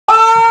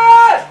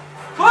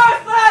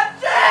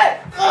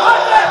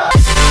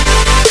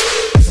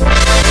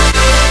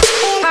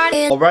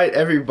Alright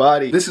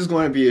everybody, this is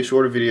going to be a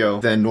shorter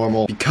video than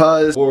normal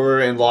because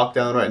we're in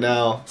lockdown right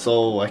now,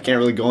 so I can't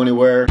really go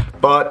anywhere.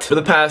 But for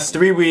the past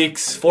 3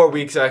 weeks, 4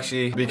 weeks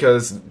actually,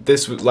 because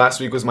last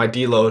week was my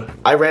deload,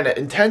 I ran an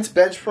intense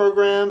bench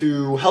program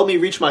to help me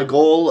reach my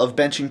goal of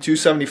benching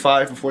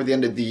 275 before the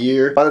end of the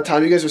year. By the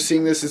time you guys are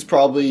seeing this, it's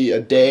probably a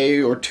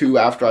day or two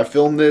after I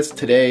filmed this.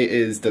 Today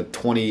is the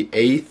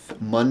 28th,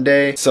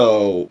 Monday,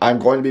 so I'm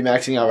going to be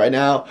maxing out right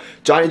now.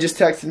 Johnny just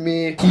texted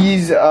me.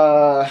 He's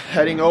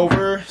heading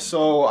over,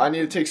 so I need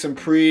to take some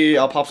pre.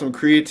 I'll pop some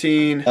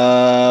creatine.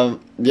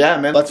 Yeah,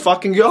 man, let's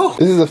fucking go.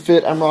 This is a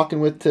fit I'm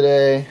rocking with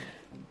today.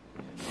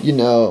 You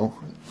know,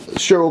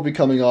 shirt will be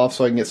coming off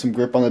so I can get some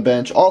grip on the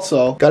bench.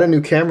 Also, got a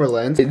new camera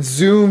lens. It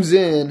zooms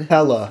in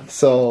hella,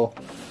 so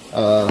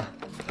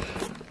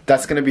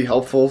that's gonna be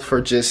helpful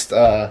for just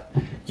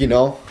you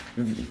know,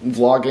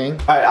 vlogging.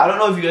 Alright, I don't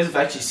know if you guys have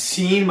actually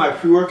seen my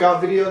pre-workout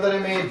video that I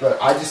made,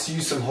 but I just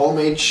used some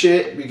homemade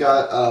shit. We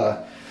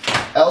got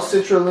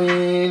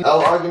L-citrulline,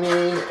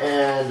 L-arginine,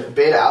 and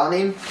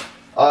beta-alanine.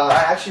 I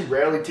actually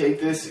rarely take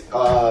this just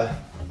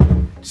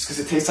because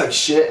it tastes like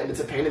shit and it's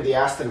a pain in the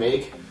ass to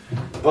make.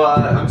 But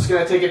I'm just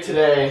gonna take it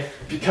today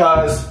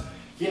because,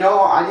 you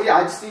know,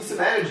 I just need some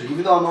energy.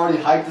 Even though I'm already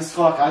hyped as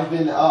fuck, I've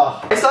been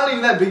it's not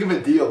even that big of a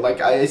deal.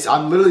 Like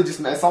I'm literally just,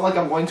 it's not like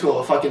I'm going to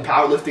a fucking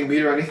powerlifting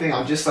meet or anything.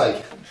 I'm just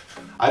like,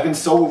 I've been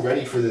so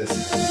ready for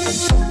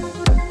this.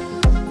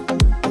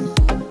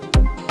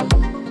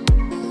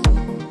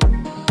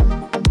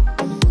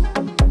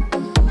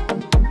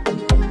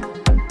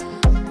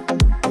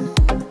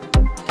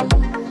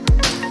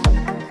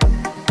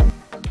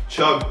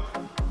 Chug.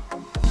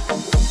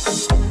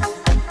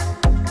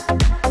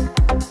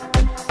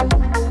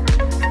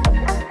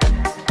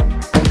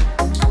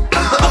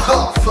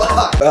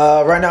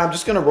 Right now I'm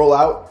just gonna roll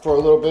out for a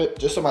little bit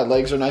just so my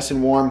legs are nice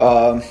and warm,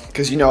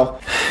 because you know,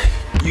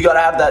 you gotta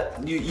have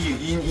that, you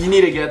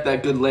need to get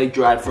that good leg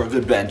drive for a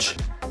good bench.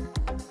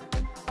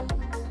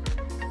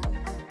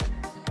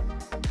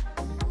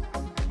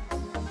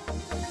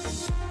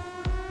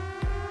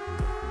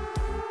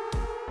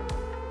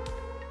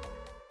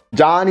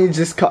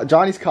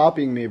 Johnny's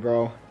copying me,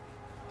 bro.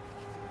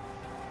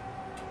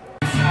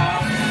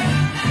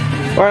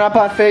 We're up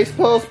on face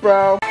pulls,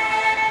 bro.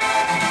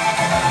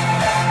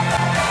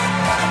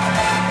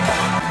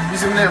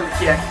 Zoom in,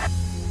 yeah.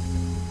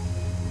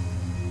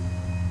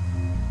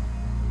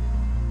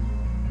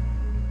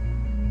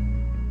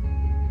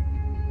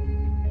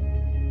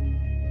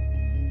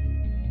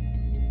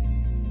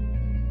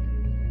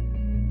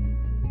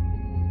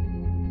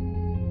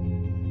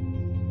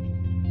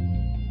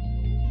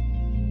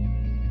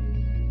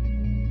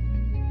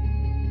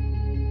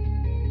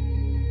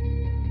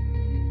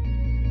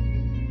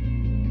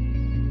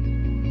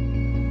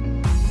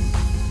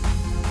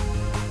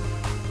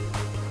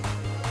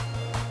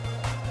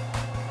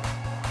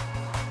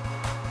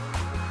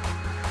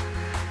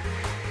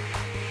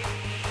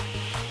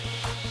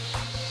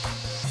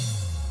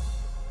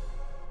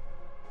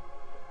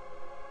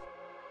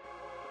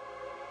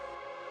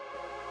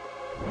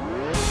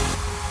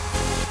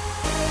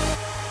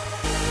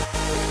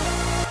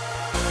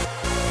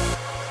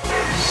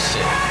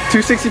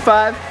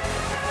 $265,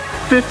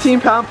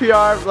 15-pound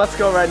PR. Let's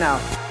go right now.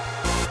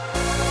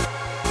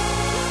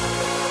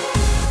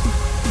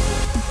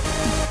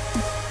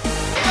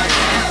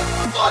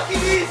 Fucking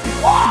easy.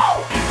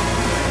 Whoa!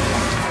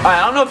 Alright,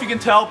 I don't know if you can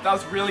tell, but that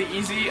was really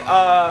easy.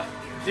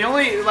 The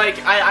only,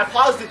 like, I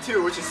paused it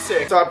too, which is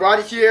sick. So I brought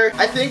it here.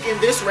 I think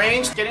in this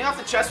range, getting off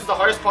the chest was the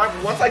hardest part,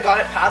 but once I got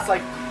it past,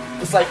 like,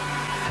 it's like,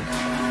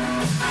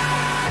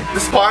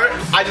 this part,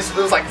 it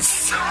was like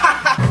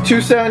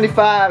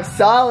 275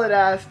 solid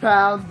ass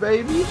pounds,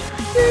 baby.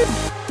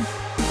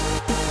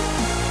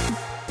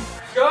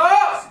 Go!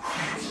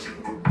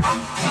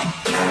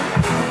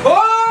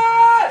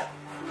 Push!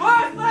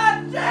 Push that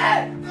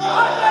shit!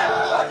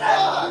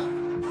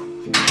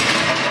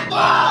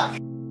 Push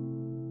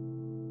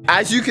it!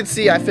 As you can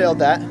see, I failed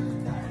that,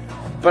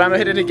 but I'm gonna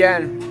hit it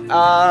again.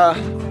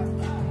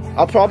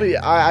 I probably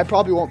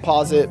won't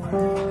pause it,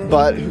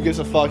 but who gives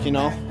a fuck, you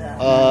know?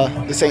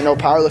 This ain't no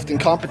powerlifting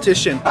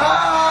competition.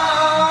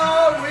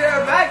 Oh, we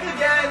are back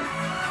again.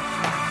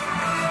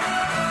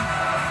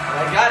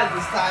 I got it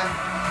this time.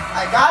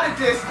 I got it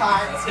this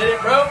time. Let's hit it,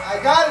 bro. I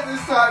got it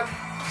this time.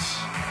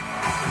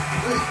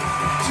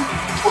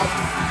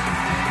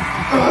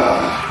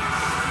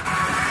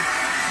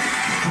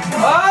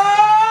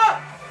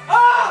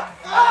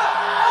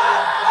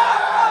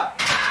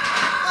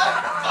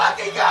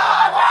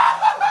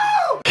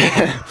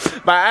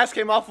 My ass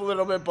came off a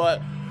little bit,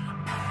 but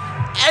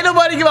ain't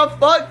nobody give a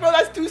fuck, bro.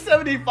 That's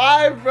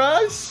 275,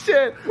 bro.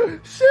 Shit.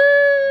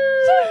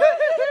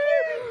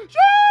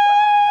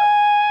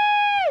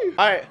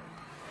 Alright.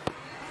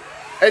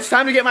 It's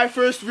time to get my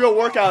first real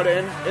workout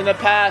in the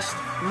past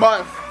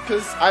month,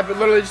 because I've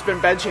literally just been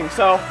benching.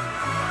 So,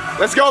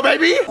 let's go,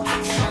 baby.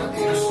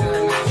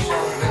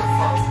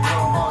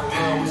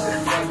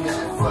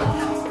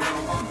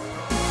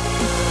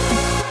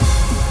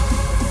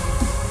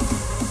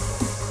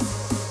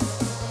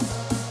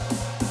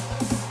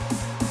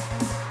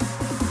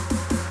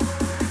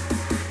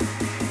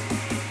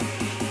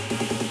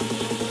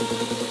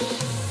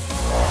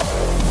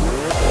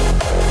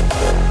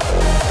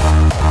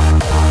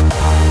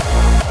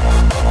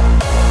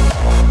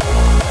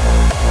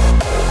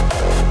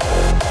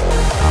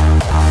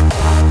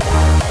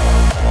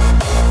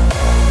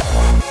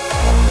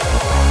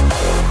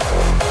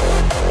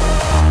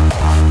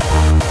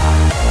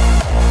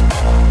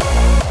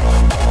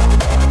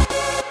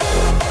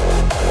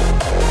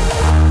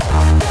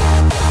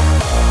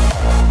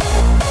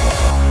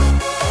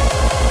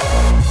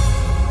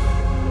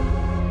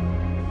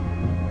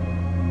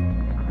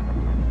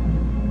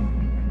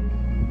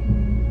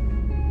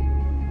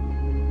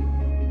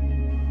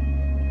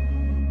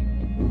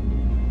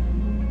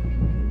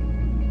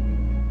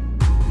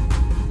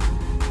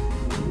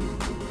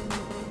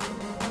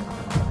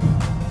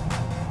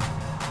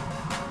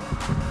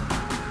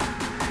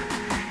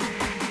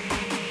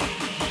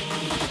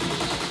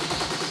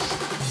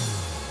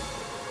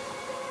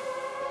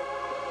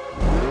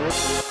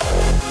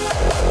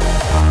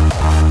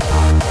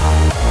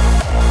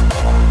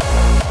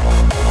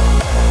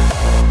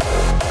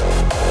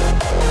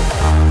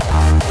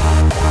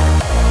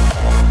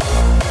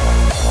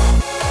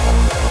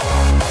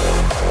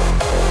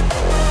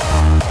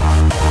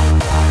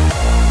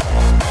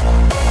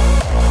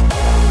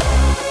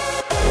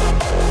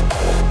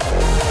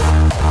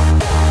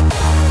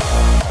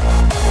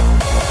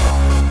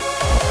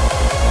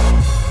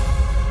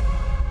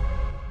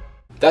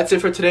 that's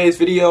it for today's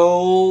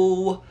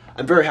video.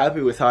 I'm very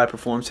happy with how I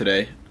performed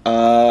today.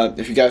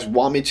 If you guys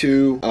want me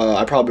to,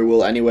 I probably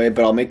will anyway,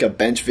 but I'll make a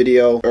bench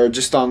video, or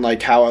just on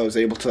like how I was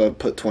able to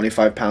put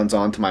 25 pounds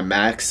on to my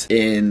max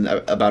in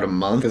about a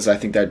month, because I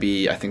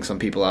think some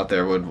people out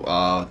there would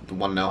want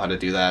to know how to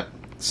do that.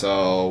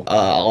 So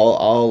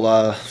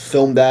I'll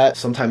film that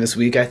sometime this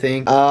week, I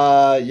think.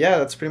 Yeah,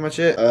 that's pretty much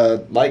it.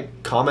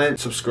 Like,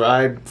 comment,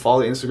 subscribe,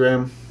 follow the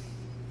Instagram.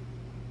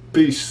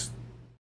 Peace.